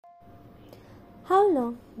How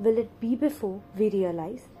long will it be before we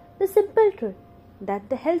realize the simple truth that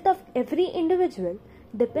the health of every individual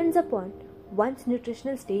depends upon one's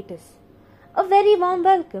nutritional status? A very warm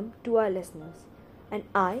welcome to our listeners, and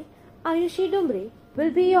I, Ayushi Dumbre, will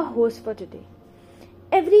be your host for today.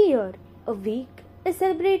 Every year, a week is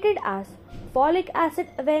celebrated as Folic Acid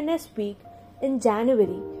Awareness Week in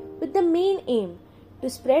January with the main aim to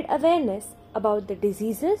spread awareness about the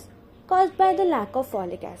diseases caused by the lack of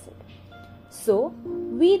folic acid. So,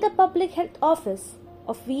 we, the Public Health Office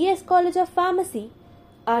of VS College of Pharmacy,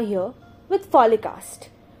 are here with FoliCast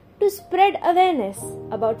to spread awareness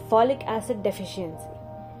about folic acid deficiency.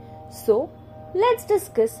 So, let's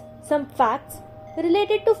discuss some facts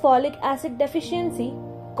related to folic acid deficiency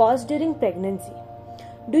caused during pregnancy.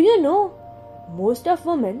 Do you know most of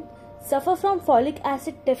women suffer from folic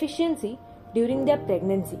acid deficiency during their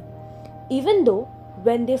pregnancy, even though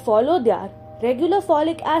when they follow their regular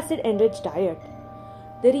folic acid enriched diet?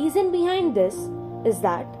 The reason behind this is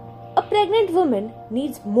that a pregnant woman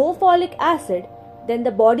needs more folic acid than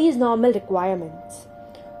the body's normal requirements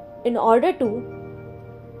in order to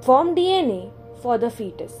form DNA for the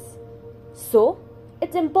fetus. So,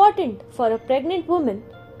 it's important for a pregnant woman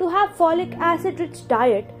to have folic acid rich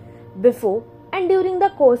diet before and during the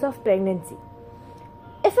course of pregnancy.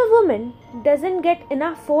 If a woman doesn't get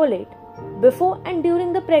enough folate before and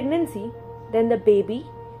during the pregnancy, then the baby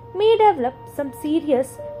may develop some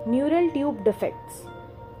serious neural tube defects.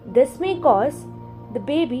 This may cause the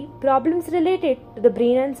baby problems related to the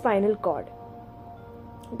brain and spinal cord.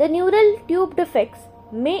 The neural tube defects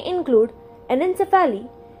may include anencephaly,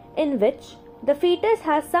 in which the fetus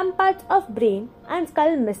has some parts of brain and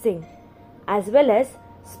skull missing, as well as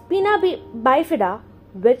spina bifida,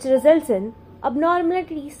 which results in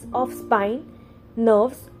abnormalities of spine,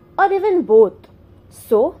 nerves, or even both.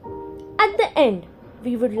 So, at the end,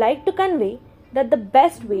 we would like to convey that the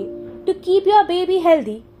best way to keep your baby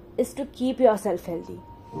healthy is to keep yourself healthy.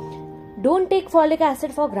 Don't take folic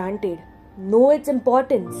acid for granted. Know its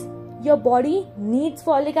importance. Your body needs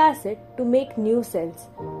folic acid to make new cells.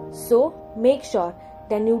 So, make sure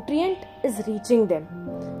the nutrient is reaching them.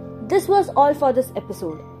 This was all for this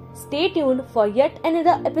episode. Stay tuned for yet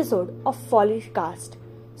another episode of FoliCast.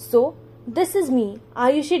 So, this is me,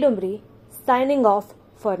 Ayushi Dumbre, signing off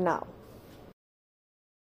for now.